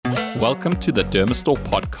Welcome to the Dermastore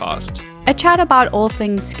podcast. A chat about all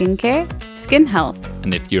things skincare, skin health.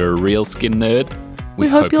 And if you're a real skin nerd, we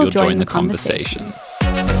hope you'll join the conversation.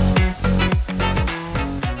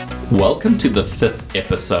 Welcome to the 5th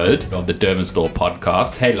episode of the Dermastore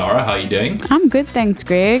podcast. Hey Laura, how are you doing? I'm good, thanks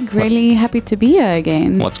Greg. Really happy to be here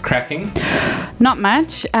again. What's cracking? Not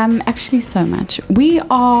much, actually so much. We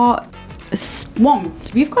are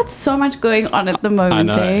swamped. We've got so much going on at the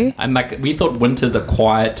moment. I know. Eh? And we thought winter's a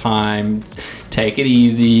quiet time. Take it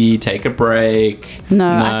easy, take a break. No,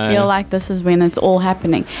 I feel like this is when it's all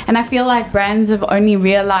happening. And I feel like brands have only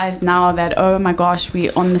realized now that, oh my gosh, we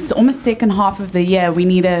on this almost second half of the year, we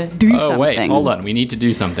need to do something. Oh, wait, hold on. We need to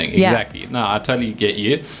do something. Yeah. Exactly. No, I totally get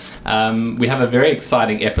you. We have a very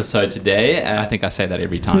exciting episode today. I think I say that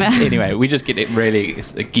every time. Anyway, we just get really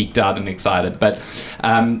geeked out and excited. But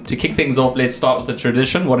to kick things off, let's start with the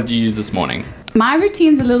tradition. What did you use this morning? My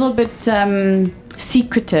routine's a little bit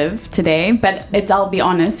secretive today, but I'll be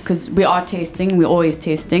honest because we're always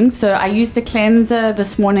testing. So I used a cleanser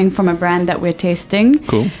this morning from a brand that we're testing.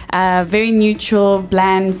 Cool. Very neutral,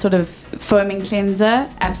 bland, sort of foaming cleanser.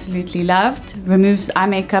 Absolutely loved. Removes eye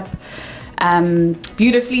makeup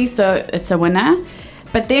beautifully, so it's a winner.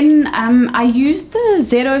 But then I used the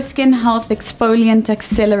Zero Skin Health Exfoliant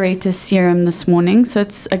Accelerator Serum this morning. So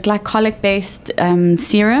it's a glycolic-based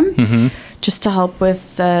serum, just to help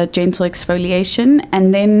with gentle exfoliation.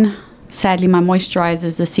 And then, sadly, my moisturizer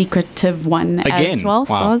is a secretive one as well.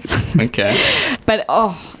 Wow. Okay. But,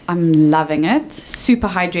 I'm loving it. Super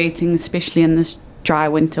hydrating, especially in this dry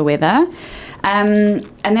winter weather. And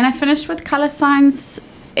then I finished with Color Science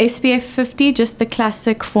SPF 50, just the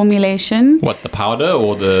classic formulation. What, the powder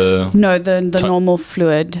or the... No, the normal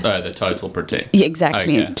fluid. Oh, the Total Protect. Yeah,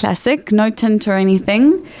 exactly. Okay. Classic, no tint or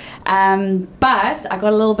anything. But I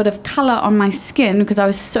got a little bit of color on my skin because I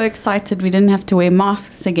was so excited we didn't have to wear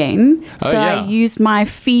masks again. So I used my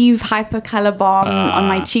Feve Hyper Color Balm on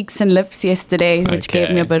my cheeks and lips yesterday, which gave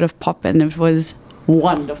me a bit of pop, and it was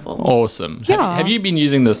wonderful. Awesome. Yeah. Have you been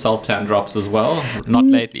using the self-tan drops as well? Not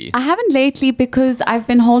lately. I haven't lately because I've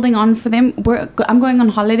been holding on for them. I'm going on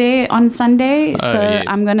holiday on Sunday, so yes.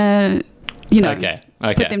 I'm going to, Okay.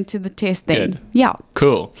 put them to the test then. Good. Yeah.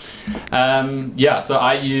 Cool. So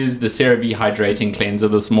I used the CeraVe Hydrating Cleanser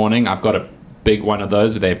this morning. I've got a big one of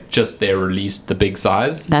those. They released the big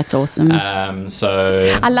size. That's awesome.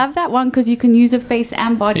 So I love that one because you can use it face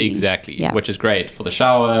and body. Exactly, which is great for the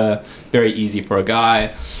shower, very easy for a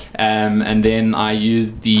guy. And then I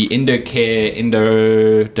used the Indocare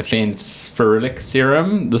Indo Defense Ferulic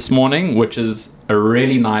Serum this morning, which is a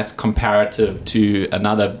really nice comparative to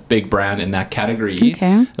another big brand in that category.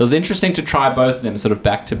 Okay. It was interesting to try both of them sort of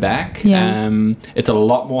back to back. Yeah. It's a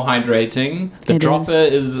lot more hydrating. The dropper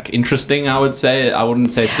is interesting, I would say. I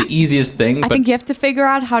wouldn't say it's the easiest thing. I think you have to figure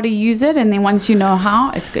out how to use it, and then once you know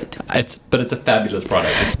how, it's good. But it's a fabulous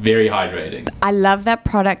product. It's very hydrating. I love that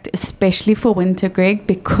product, especially for winter, Greg,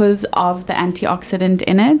 because of the antioxidant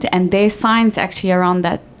in it, and their science actually around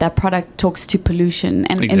that product talks to pollution,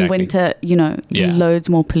 and in winter, loads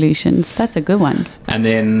more pollution. So that's a good one. And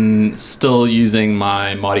then still using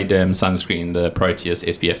my Marty Derm sunscreen, the Proteus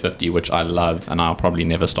SPF 50, which I love, and I'll probably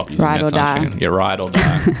never stop using that sunscreen. Yeah, ride or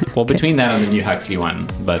die. Well, between that and the new Huxley one,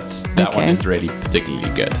 but that one is really particularly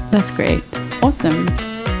good. That's great. Awesome.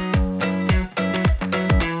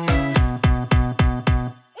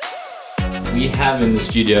 We have in the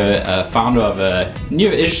studio a founder of a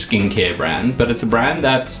new-ish skincare brand, but it's a brand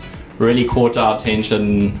that really caught our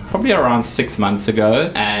attention probably around 6 months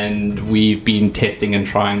ago, and we've been testing and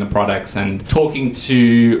trying the products and talking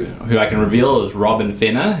to who I can reveal is Robin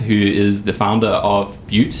Fenner, who is the founder of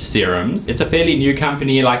Beaut Serums. It's a fairly new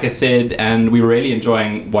company, like I said, and we're really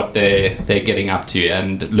enjoying what they're getting up to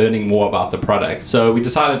and learning more about the product. So we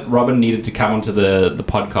decided Robin needed to come onto the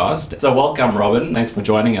podcast. So welcome, Robin. Thanks for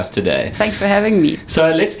joining us today. Thanks for having me. So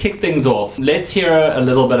let's kick things off. Let's hear a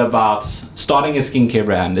little bit about starting a skincare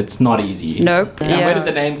brand. It's not easy. Nope. And where did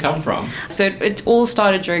the name come from? So it all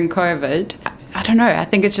started during COVID. I don't know. I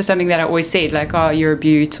think it's just something that I always said, like, oh, you're a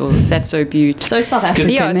beaut, or that's so beaut. So South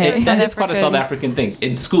African. That is quite a South African thing.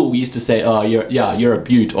 In school, we used to say, oh, you're a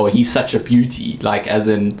beaut, or he's such a beauty, like as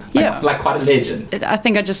in, like quite a legend. I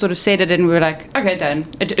think I just sort of said it and we were like, okay, done.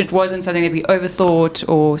 It wasn't something that we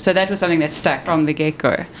overthought, so that was something that stuck from the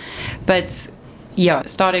get-go. But yeah,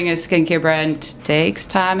 starting a skincare brand takes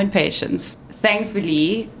time and patience.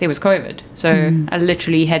 Thankfully, there was COVID, so I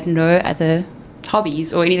literally had no other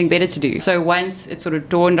hobbies or anything better to do. So once it sort of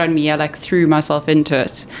dawned on me, I threw myself into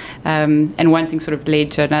it, and one thing sort of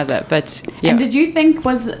led to another. But yeah. And did you think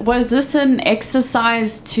was this an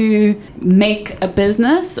exercise to make a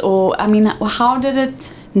business, or how did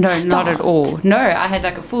it No, start? not at all. No, I had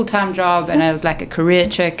like a full-time job and I was like a career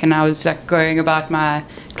chick and I was like going about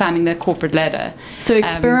climbing the corporate ladder. So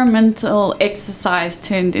experimental exercise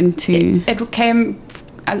turned into... It came,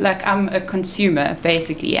 like I'm a consumer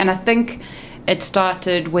basically. And I think it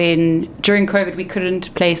started when, during COVID, we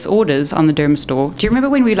couldn't place orders on the Derm store. Do you remember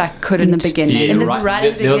when we like couldn't? In the beginning. Yeah, In the right.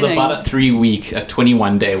 at the There was beginning. about a 3-week, a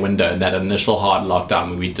 21-day window in that initial hard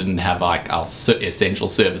lockdown where we didn't have like our essential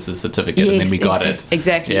services certificate, and then we got it.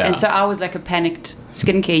 Exactly. Yeah. And so I was like a panicked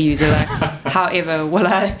skincare user. Like, however, will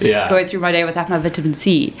I go through my day without my vitamin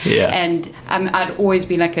C? Yeah. And I'd always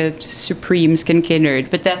been like a supreme skincare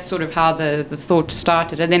nerd, but that's sort of how the thought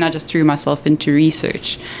started. And then I just threw myself into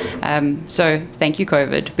research. So thank you,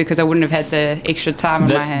 COVID, because I wouldn't have had the extra time on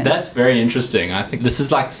my hands. That's very interesting. I think this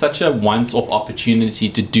is like such a once-off opportunity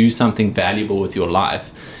to do something valuable with your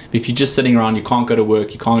life. If you're just sitting around, you can't go to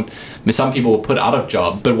work, you can't... I mean, some people will put out of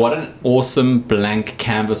jobs, but what an awesome blank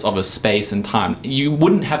canvas of a space and time. You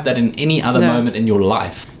wouldn't have that in any other moment in your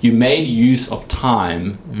life. You made use of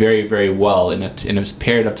time very, very well in a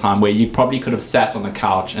period of time where you probably could have sat on the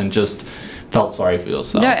couch and just felt sorry for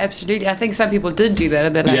yourself. No, absolutely. I think some people did do that.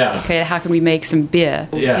 And they're like, okay, how can we make some beer?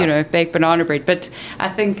 Yeah. You know, bake banana bread. But I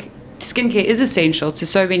think skincare is essential to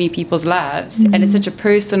so many people's lives. And it's such a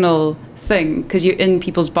personal thing because you're in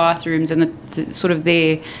people's bathrooms and the sort of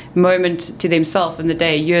their moment to themselves in the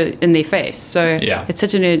day, you're in their face. So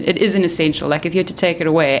it is an essential. Like if you had to take it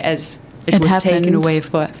away as it was happened. taken away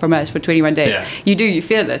from us for 21 days, you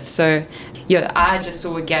feel it. So I just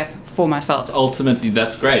saw a gap for myself. Ultimately,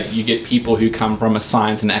 that's great. You get people who come from a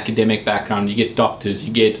science and academic background. You get doctors.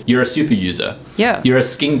 You're a super user. Yeah. You're a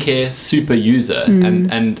skincare super user,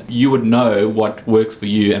 and you would know what works for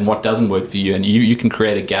you and what doesn't work for you, and you can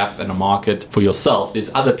create a gap and a market for yourself. There's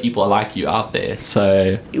other people like you out there.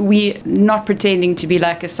 So we're not pretending to be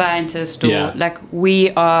like a scientist or like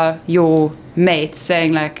we are your mates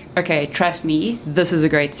saying like, okay, trust me, this is a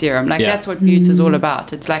great serum. Like that's what Beaut is all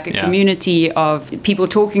about. It's like a community of people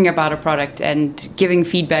talking about a product and giving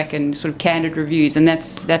feedback and sort of candid reviews, and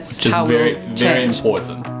that's just how very, we'll very change.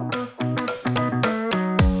 important.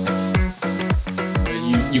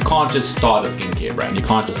 You can't just start a skincare brand. You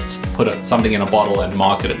can't just put something in a bottle and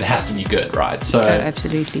market it. It has to be good, right? So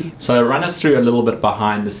absolutely. So run us through a little bit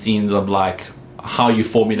behind the scenes of like how you're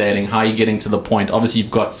formulating, how you're getting to the point. Obviously,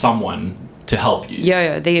 you've got someone to help you.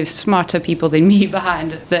 Yeah, they have smarter people than me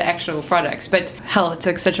behind the actual products. But hell, it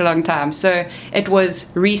took such a long time. So it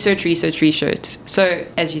was research. So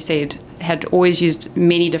as you said, had always used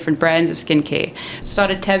many different brands of skincare.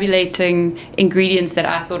 Started tabulating ingredients that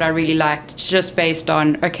I thought I really liked just based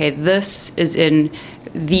on, okay, this is in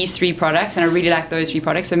these 3 products and I really like those 3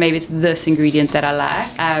 products, so maybe it's this ingredient that I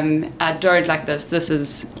like. I don't like this. This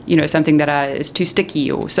is, something that is too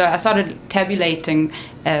sticky. So I started tabulating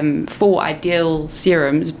 4 ideal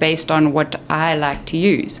serums based on what I like to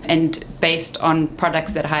use and based on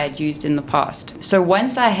products that I had used in the past. So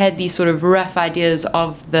once I had these sort of rough ideas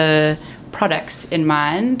of the products in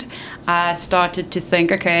mind, I started to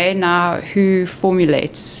think, okay, now who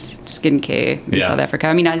formulates skincare in South Africa?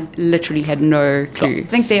 I mean, I literally had no clue. I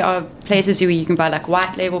think there are places where you can buy like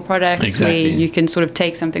white label products where you can sort of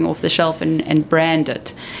take something off the shelf and brand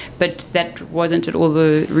it. But that wasn't at all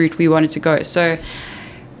the route we wanted to go. So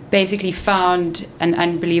basically found an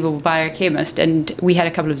unbelievable biochemist, and we had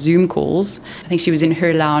a couple of Zoom calls. I think she was in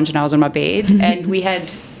her lounge and I was on my bed, and we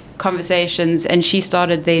had conversations, and she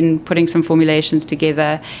started then putting some formulations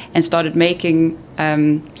together and started making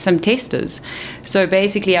some testers. So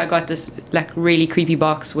basically I got this like really creepy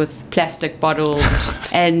box with plastic bottles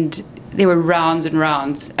and there were rounds and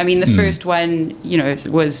rounds. I mean, the first one,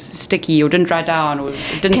 was sticky or didn't dry down or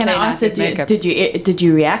didn't Can play I nice ask, with makeup. did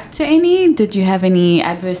you react to any? Did you have any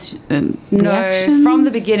adverse reactions? No, from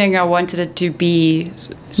the beginning I wanted it to be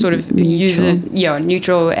sort of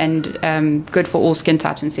neutral and good for all skin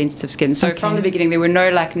types and sensitive skin. So from the beginning there were no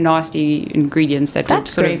like nasty ingredients that would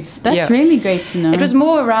sort great. of... That's really great to know. It was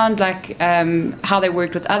more around like how they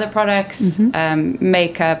worked with other products,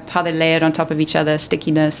 makeup, how they layered on top of each other,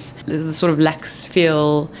 stickiness, the sort of lax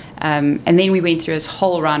feel. And then we went through this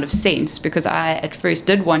whole round of scents because I at first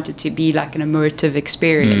did want it to be like an immersive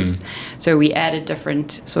experience. So we added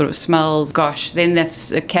different sort of smells. Gosh, then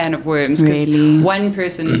that's a can of worms because one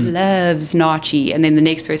person loves Nachi and then the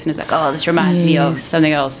next person is like, oh, this reminds me of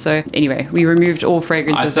something else. So anyway, we removed all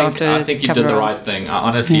fragrances after I think you did the right thing.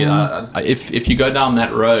 Honestly, if you go down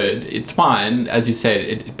that road, it's fine. As you said,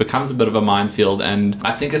 it becomes a bit of a minefield. And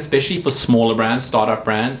I think especially for smaller brands, startup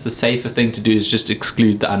brands, the safer thing to do is just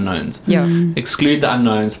exclude the unknown unknowns. Yeah. Exclude the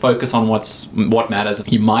unknowns, focus on what matters.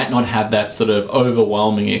 You might not have that sort of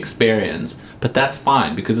overwhelming experience, but that's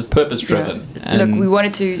fine because it's purpose driven. Yeah. Look, we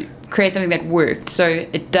wanted to create something that worked, so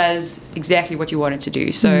it does exactly what you want it to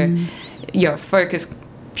do. So focus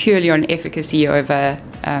purely on efficacy over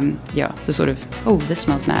the sort of, oh, this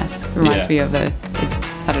smells nice, reminds me of a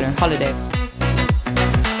holiday.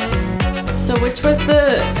 So which was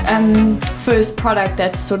the first product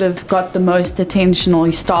that sort of got the most attention, or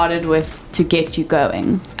you started with to get you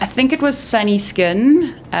going? I think it was Sunny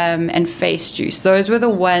Skin and Face Juice. Those were the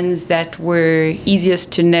ones that were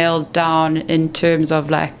easiest to nail down in terms of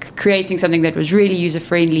like creating something that was really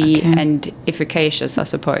user-friendly and efficacious, I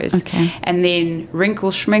suppose. Okay. And then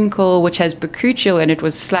Wrinkle Schminkle, which has bakuchiol in it,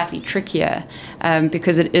 was slightly trickier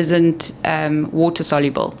because it isn't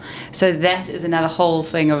water-soluble. So that is another whole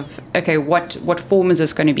thing of, okay, what form is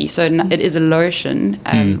this going to be? So it is a lotion,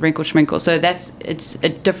 Wrinkle Schminkle. So it's a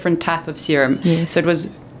different type of serum. Yes. So it was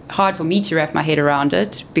hard for me to wrap my head around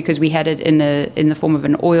it because we had it in the form of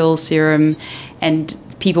an oil serum, and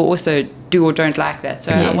people also do or don't like that.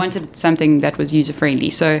 So I wanted something that was user friendly.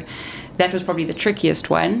 So that was probably the trickiest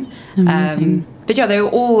one. But yeah, they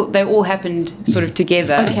all happened sort of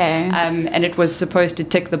together. Okay. And it was supposed to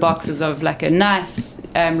tick the boxes of like a nice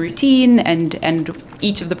routine, and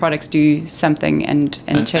each of the products do something and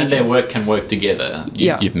change. And their can work together.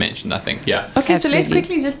 You've mentioned, I think. Yeah. Okay, so let's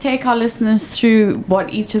quickly just take our listeners through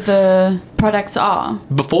what each of the products are.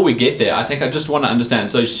 Before we get there, I think I just want to understand.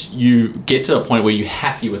 So you get to a point where you're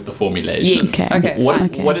happy with the formulation. Yes. Okay.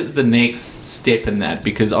 What is the next step in that?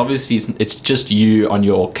 Because obviously it's just you on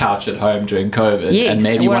your couch at home during COVID, and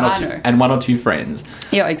maybe one or two friends.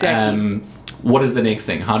 Yeah, exactly. What is the next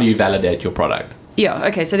thing? How do you validate your product? Yeah,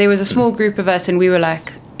 okay, so there was a small group of us, and we were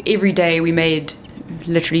like, every day we made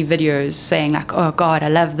literally videos saying like, oh God, I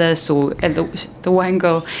love this, or and the one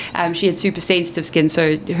girl, she had super sensitive skin,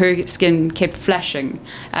 so her skin kept flashing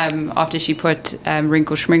after she put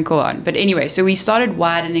Wrinkle Schminkle on. But anyway, so we started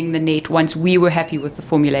widening the net once we were happy with the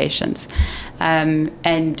formulations.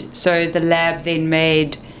 And so the lab then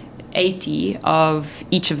made 80 of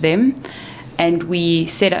each of them, and we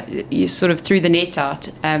set up, you sort of threw the net out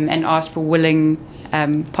and asked for willing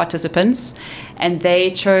participants, and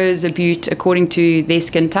they chose a Beaut according to their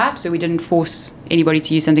skin type, so we didn't force anybody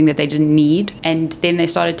to use something that they didn't need. And then they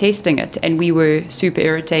started testing it, and we were super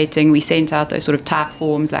irritating. We sent out those sort of type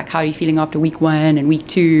forms like, how are you feeling after week 1 and week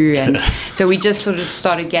 2, and so we just sort of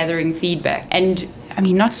started gathering feedback. And I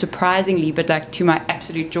mean, not surprisingly, but like to my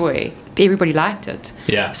absolute joy, everybody liked it.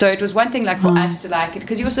 Yeah. So it was one thing like for us to like it,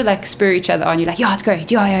 because you also like spur each other on. You're like, yeah, it's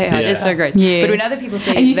great. Yeah, it's so great. Yes. But when other people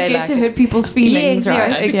say and you're they scared like to hurt people's feelings,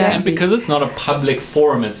 right? Yeah, exactly. And because it's not a public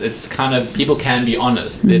forum, it's kind of, people can be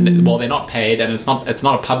honest. They're not paid, and it's not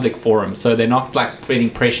a public forum, so they're not like feeling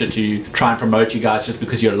pressure to try and promote you guys just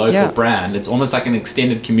because you're a local brand. It's almost like an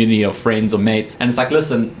extended community of friends or mates, and it's like,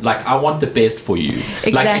 listen, like I want the best for you.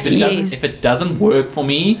 Exactly. Like if it doesn't work for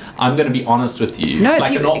me, I'm going to be honest with you. No,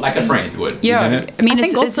 like a friend would. Yeah. You know? I mean, I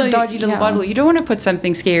it's think also also, a dodgy little bottle. You don't want to put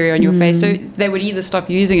something scary on your face, so they would either stop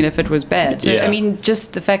using it if it was bad. So I mean,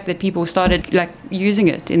 just the fact that people started like using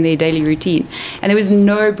it in their daily routine, and there was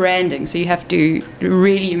no branding, so you have to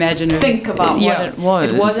really imagine. Think about what it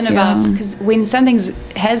was. It wasn't about, because when something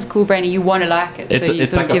has cool branding, you want to like it.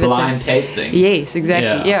 It's like a blind tasting. Yes,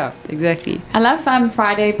 exactly. Yeah, exactly. I love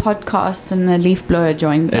Friday podcasts, and the leaf blower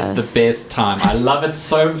joins us. It's the best time. I love it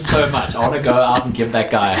so much. I want to go out and give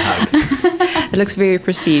that guy a hug. It looks very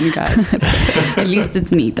pristine, guys. At least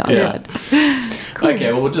it's neat outside. Cool.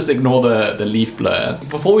 Okay, well, we'll just ignore the leaf blower.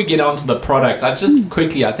 Before we get on to the products, I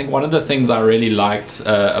think one of the things I really liked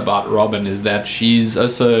about Robin is that she's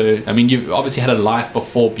also, I mean, you've obviously had a life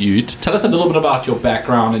before Beaut. Tell us a little bit about your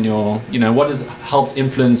background and your, what has helped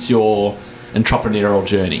influence your entrepreneurial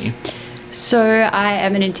journey. So I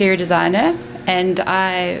am an interior designer, and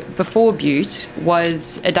I, before Beaut,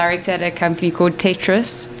 was a director at a company called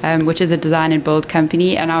Tetris, which is a design and build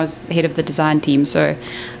company, and I was head of the design team. So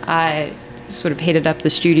I sort of headed up the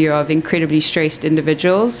studio of incredibly stressed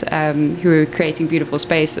individuals who were creating beautiful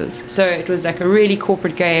spaces. So it was like a really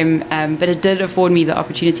corporate game, but it did afford me the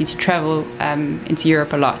opportunity to travel into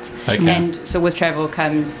Europe a lot. Okay. And so with travel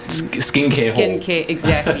comes skincare,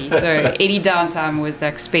 exactly. So any downtime was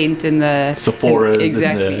like spent in the Sephora's.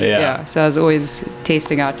 Exactly. Yeah. So I was always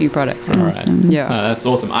testing out new products. All right. Yeah. That's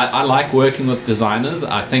awesome. I like working with designers.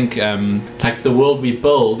 I think like the world we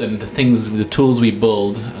build and the tools we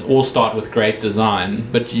build all start with great design,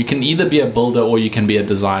 but you can either be a builder or you can be a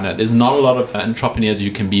designer. There's not a lot of entrepreneurs who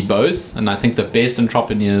can be both, and I think the best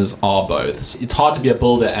entrepreneurs are both. It's hard to be a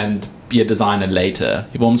builder and be a designer later.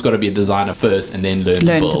 You've almost got to be a designer first and then learn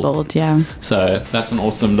to build. Yeah. So that's an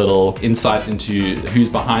awesome little insight into who's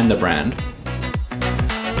behind the brand.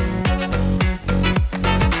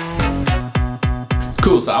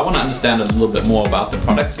 Cool, so I want to understand a little bit more about the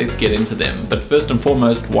products. Let's get into them. But first and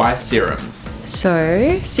foremost, why serums?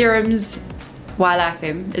 So serums, why I like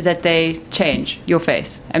them is that they change your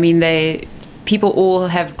face. I mean, people all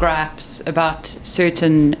have gripes about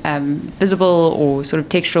certain visible or sort of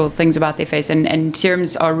textural things about their face, and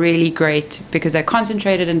serums are really great because they're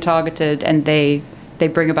concentrated and targeted, and they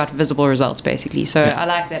bring about visible results, basically. So I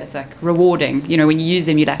like that it's like rewarding. You know, when you use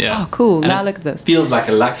them, you're like, oh, cool, and now look at this. Feels like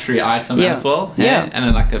a luxury item as well. Yeah.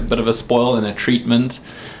 And like a bit of a spoil and a treatment.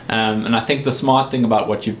 And I think the smart thing about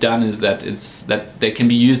what you've done is that they can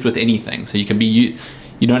be used with anything. So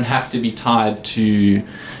you don't have to be tied to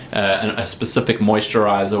a specific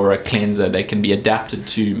moisturizer or a cleanser. They can be adapted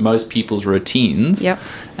to most people's routines. Yep.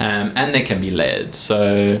 And they can be layered.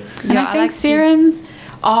 So and I think serums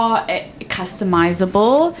are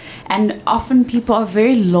customizable, and often people are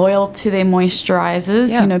very loyal to their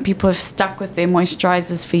moisturizers. You know, people have stuck with their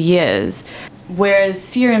moisturizers for years, whereas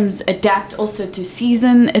serums adapt also to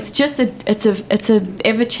season. It's just it's a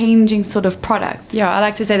ever changing sort of product. I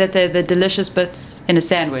like to say that they're the delicious bits in a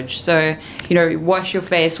sandwich. So, you know, wash your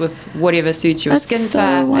face with whatever suits your skin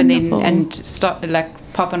type, and stop, like,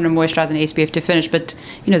 pop on a moisturizer and SPF to finish. But,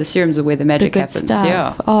 you know, the serums are where the magic happens. Stuff.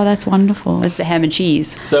 Yeah. Oh, that's wonderful. That's the ham and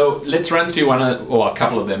cheese. So let's run through a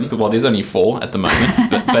couple of them. Well, there's only 4 at the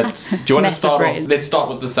moment. but do you want to start off? Let's start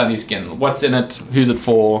with the Sunny Skin. What's in it? Who's it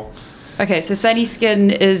for? Okay, so Sunny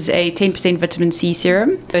Skin is a 10% vitamin C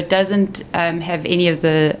serum. It doesn't have any of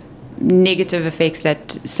the negative effects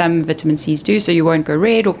that some vitamin C's do, so you won't go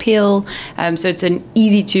red or peel. So it's an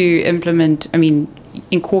easy to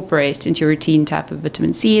incorporate into your routine type of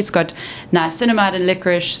vitamin C. It's got niacinamide and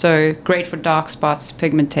licorice, so great for dark spots,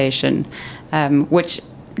 pigmentation, which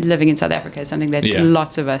living in South Africa is something that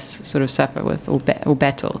lots of us sort of suffer with or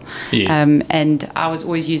battle. Yes. And I was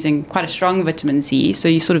always using quite a strong vitamin C, so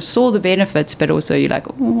you sort of saw the benefits, but also you're like,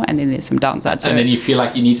 oh, and then there's some downsides. So, and then you feel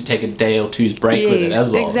like you need to take a day or two's break with it as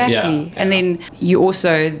well. Exactly. Yeah. And then you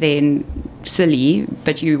also then silly,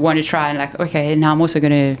 but you want to try and like, okay, now I'm also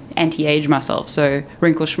going to anti-age myself, so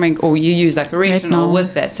wrinkle shrink, or you use like a retinol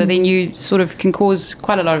with that, so then you sort of can cause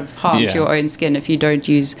quite a lot of harm to your own skin if you don't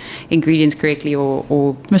use ingredients correctly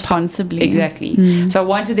or responsibly. Exactly. So I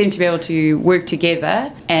wanted them to be able to work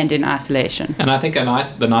together and in isolation. And I think the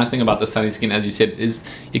nice thing about the Sunny Skin, as you said, is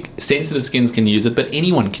sensitive skins can use it, but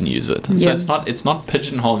anyone can use it. So it's not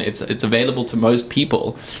pigeonholed. It's available to most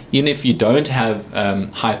people, even if you don't have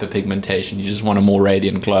hyperpigmentation. You just want a more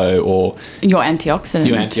radiant glow, or your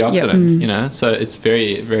antioxidant. You know, so it's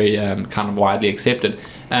very, very kind of widely accepted.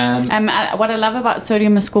 What I love about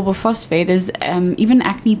sodium ascorbyl phosphate is even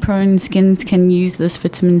acne-prone skins can use this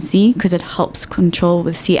vitamin C because it helps control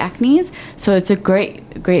with C acnes. So it's a great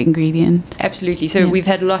ingredient. Absolutely. So we've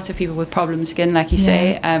had lots of people with problem skin, like you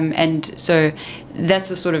say, and so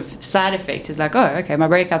that's a sort of side effect. Is like, oh, okay, my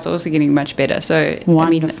breakouts are also getting much better. So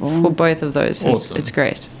wonderful. I mean, for both of those, awesome. It's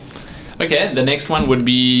great. Okay, the next one would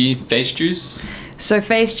be face juice. So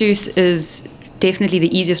face juice is definitely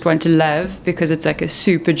the easiest one to love because it's like a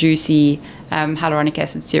super juicy hyaluronic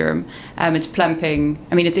acid serum. It's plumping.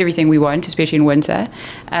 I mean, it's everything we want, especially in winter.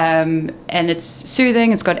 And it's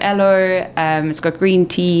soothing. It's got aloe. It's got green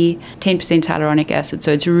tea, 10% hyaluronic acid.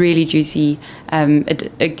 So it's really juicy.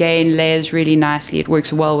 It, again, layers really nicely. It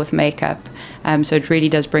works well with makeup. So it really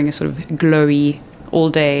does bring a sort of glowy,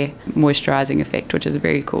 all-day moisturizing effect, which is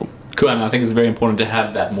very cool. Cool, and I think it's very important to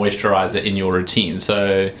have that moisturizer in your routine.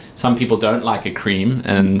 So some people don't like a cream,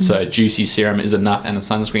 and so a juicy serum is enough, and a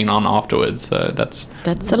sunscreen on afterwards. So that's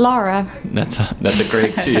a Lara. That's a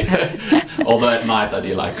great too. Although at night I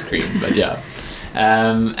do like a cream, but yeah.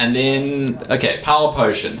 And then, Power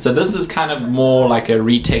Potion. So this is kind of more like a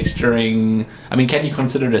retexturing. I mean, can you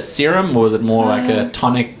consider it a serum, or is it more like a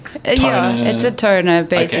tonic? Yeah, it's a toner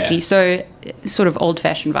basically. So sort of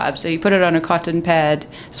old-fashioned vibe. So you put it on a cotton pad,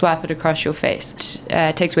 swipe it across your face.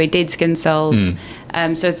 It takes away dead skin cells.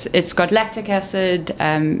 So it's got lactic acid,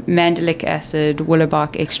 mandelic acid, willow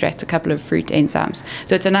bark extract, a couple of fruit enzymes.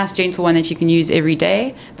 So it's a nice gentle one that you can use every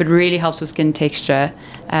day, but really helps with skin texture.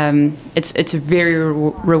 It's very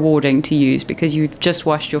rewarding to use because you've just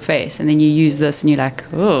washed your face and then you use this and you're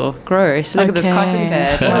like, oh, gross. Look at this cotton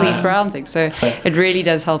pad, all these brown things. So it really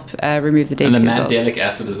does help remove the dead skin cells. And the mandelic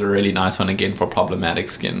acid is a really nice one again for problematic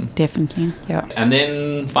skin. Definitely. Yeah. And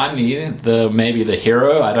then finally, maybe the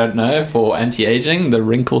hero, I don't know, for anti-aging, the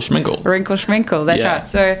Wrinkle Schminkle. Wrinkle Schminkle, that's Yeah. right.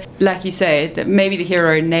 So, like you say, maybe the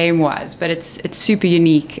hero name-wise, but it's super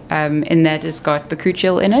unique in that it's got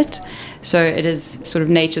bakuchiol in it. So it is sort of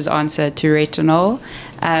nature's answer to retinol.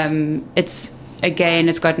 It's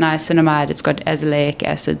got niacinamide, it's got azelaic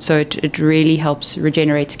acid, so it really helps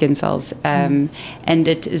regenerate skin cells. And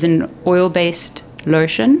it is an oil-based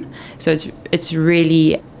lotion, so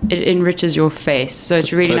it enriches your face. So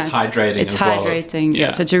it's really it's nice. hydrating It's as well. hydrating,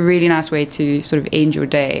 Yeah. So it's a really nice way to sort of end your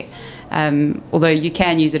day. Although you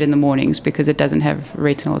can use it in the mornings because it doesn't have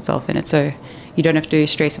retinol itself in it, so you don't have to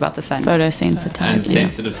stress about the sun. Photosensitized. And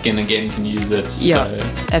sensitive skin, again, can use it. Yeah, So.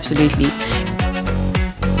 absolutely.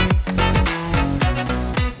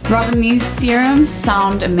 Robin, these serums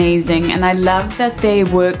sound amazing, and I love that they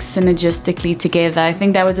work synergistically together. I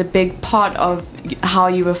think that was a big part of how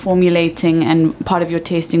you were formulating, and part of your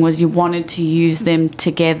testing was you wanted to use them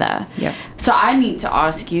together. Yeah. So I need to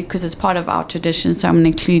ask you, because it's part of our tradition, so I'm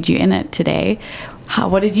going to include you in it today.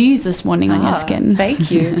 What did you use this morning on your skin?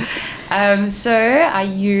 Thank you. So I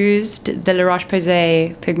used the La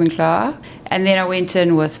Roche-Posay Pigment Clear, and then I went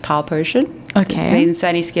in with Pal Potion. Okay. Then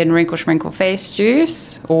Sunny Skin Wrinkle Schminkle Face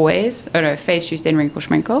Juice, always. Oh no, Face Juice, then Wrinkle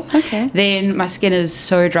Schminkle. Okay. Then my skin is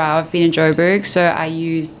so dry. I've been in Joburg, so I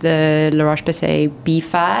used the La Roche-Posay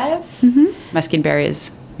B5. My skin barrier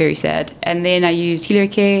is very sad. And then I used Helio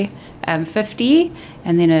Care 50,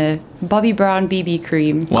 and then a Bobbi Brown BB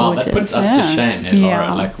cream. Well, that puts us to Yeah. shame, eh, Laura?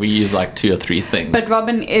 Yeah. Like, we use like 2 or 3 things. But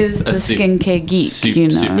Robin is the super- skincare geek, you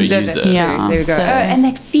know. super No, user. that's true. Yeah, There we go. so- And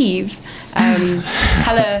that Feve,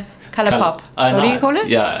 color pop. What do you call it?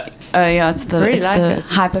 Yeah, Oh yeah, it's the Really it's like the it.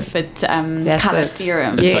 Hyperfit That's color it.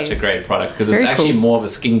 serum. it's Yes. such a great product because It's it's very actually cool. more of a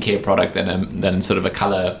skincare product than sort of a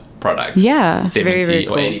color product. Yeah. 70 Very, very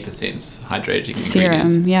or cool. 80% hydrating Serum,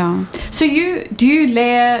 ingredients. yeah. So do you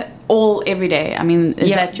layer all every day? I mean,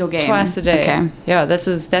 is that your game? Twice a day. Okay. Yeah,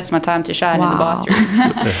 that's my time to shine in the Wow.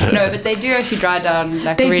 bathroom. No, but they do actually dry down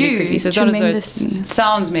like They really do, quickly. So it's not as though tremendously. it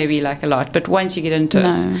sounds maybe like a lot, but once you get into it,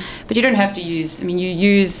 No. but you don't have to use. I mean, you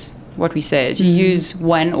use what we say is you use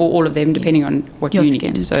one or all of them depending on what Your you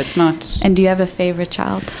skin. need. So it's not. And do you have a favorite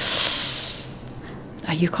child?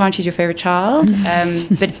 You can't choose your favorite child.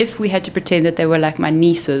 But if we had to pretend that they were like my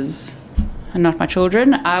nieces and not my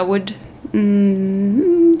children, I would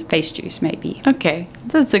Face Juice maybe. Okay,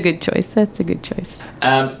 that's a good choice.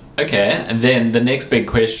 Okay, and then the next big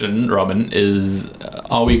question, Robin, is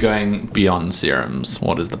are we going beyond serums?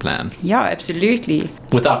 What is the plan? Yeah, absolutely.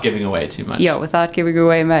 Without giving away too much. Yeah, without giving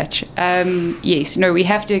away much. Yes, no, we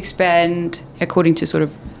have to expand according to sort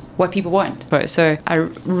of what people want. So I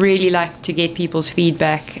really like to get people's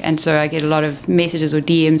feedback, and so I get a lot of messages or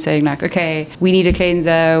DMs saying like, okay, we need a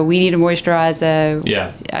cleanser, we need a moisturizer.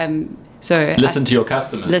 Yeah. So Listen to your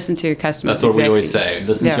customers. Listen to your customers. That's what we always exactly. say.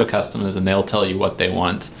 Listen Yeah. to your customers and they'll tell you what they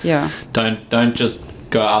want. Yeah. Don't just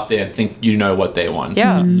go out there and think you know what they want.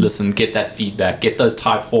 Yeah. Listen, get that feedback, get those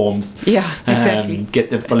type forms. Yeah, exactly.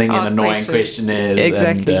 Get them filling in Ask annoying questions. questionnaires.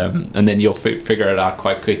 Exactly. And then you'll figure it out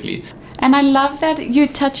quite quickly. And I love that you're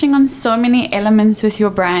touching on so many elements with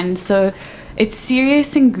your brand. So it's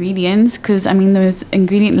serious ingredients, because I mean those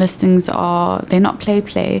ingredient listings they're not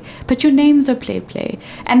play, but your names are play.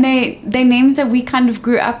 And they're names that we kind of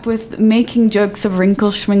grew up with, making jokes of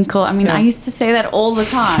wrinkle schminkle. I mean, Yeah. I used to say that all the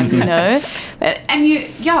time, you know.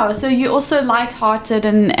 So you're also lighthearted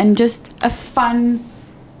and just a fun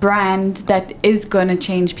brand that is going to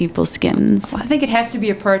change people's skins. Well, I think it has to be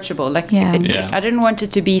approachable. Like, Yeah. Yeah. I didn't want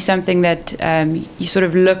it to be something that you sort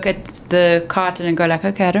of look at the carton and go like,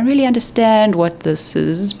 okay, I don't really understand what this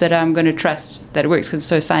is, but I'm going to trust that it works because it's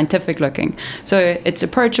so scientific looking. So it's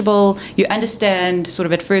approachable. You understand sort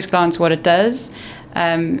of at first glance what it does.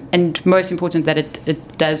 And most important that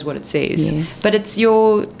it does what it says. Yes. But it's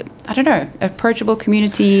your, I don't know, approachable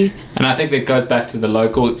community. And I think that goes back to the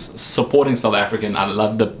locals supporting South African. I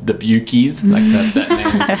love the Beauties, like that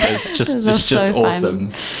name. It's just Those are it's just so fun.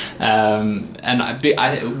 awesome.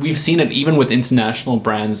 And we've seen it even with international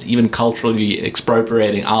brands, even culturally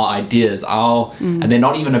expropriating our ideas. And they're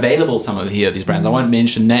not even available. Some of these brands. I won't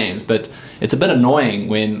mention names, but it's a bit annoying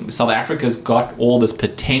when South Africa's got all this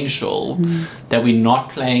potential that we're not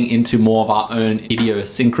playing into more of our own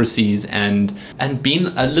idiosyncrasies and being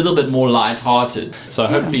a little bit more lighthearted. So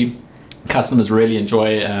hopefully customers really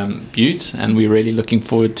enjoy Beaut, and we're really looking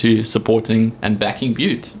forward to supporting and backing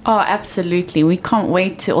Beaut. Oh, absolutely. We can't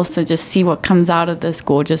wait to also just see what comes out of this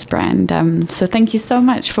gorgeous brand. So thank you so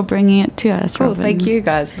much for bringing it to us, Cool, Robin. thank you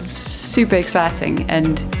guys. It's super exciting.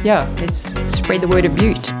 And yeah, let's spread the word of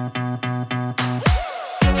Beaut.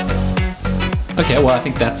 Okay, well, I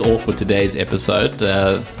think that's all for today's episode.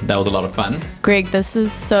 That was a lot of fun. Greg, this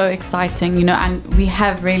is so exciting, you know, and we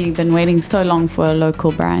have really been waiting so long for a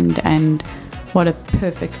local brand, and what a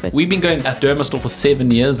perfect fit. We've been going at Dermastore for 7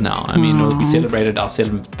 years now. I mean, we celebrated our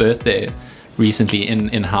 7th birthday recently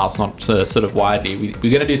in-house, not sort of widely. We're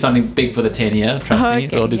going to do something big for the 10-year, trust me. Okay.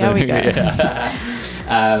 We'll do something Here we go.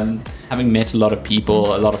 Having met a lot of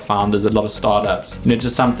people, a lot of founders, a lot of startups, you know,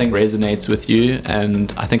 just something resonates with you.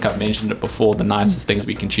 And I think I've mentioned it before, the nicest things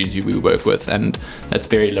we can choose who we work with. And that's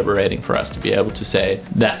very liberating for us to be able to say,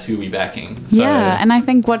 that's who we're backing. So, yeah, and I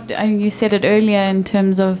think what you said it earlier in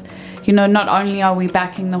terms of, you know, not only are we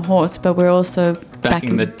backing the horse, but we're also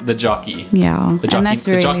backing the jockey. Yeah, the jockey, and that's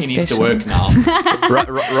really the jockey needs to work now.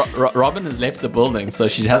 Robin has left the building, so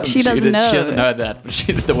she doesn't know that,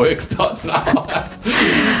 but the work starts now.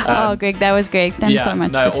 Oh, Greg, that was great. Thanks so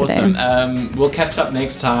much for today. Awesome. We'll catch up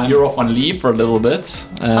next time. You're off on leave for a little bit.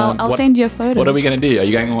 I'll send you a photo. What are we going to do? Are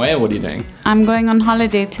you going away, or what are you doing? I'm going on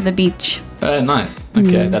holiday to the beach. Oh, nice.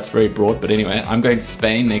 Okay, that's very broad. But anyway, I'm going to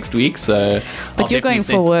Spain next week, so... But you're going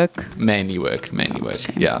for work? Mainly work,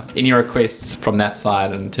 okay. Yeah. Any requests from that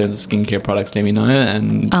side in terms of skincare products, let me know.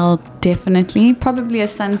 And I'll definitely. Probably a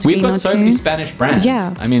sunscreen we've got or so two. many Spanish brands.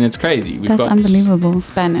 Yeah. I mean, it's crazy. That's unbelievable.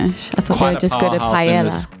 Spanish. I thought they were just good at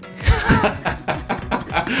paella.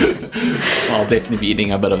 I'll definitely be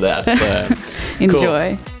eating a bit of that. So.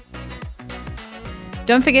 Enjoy. Cool.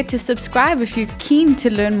 Don't forget to subscribe if you're keen to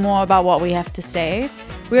learn more about what we have to say.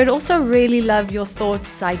 We would also really love your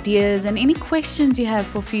thoughts, ideas, and any questions you have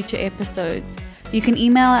for future episodes. You can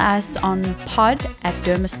email us on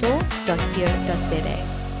pod@dermastore.co.za.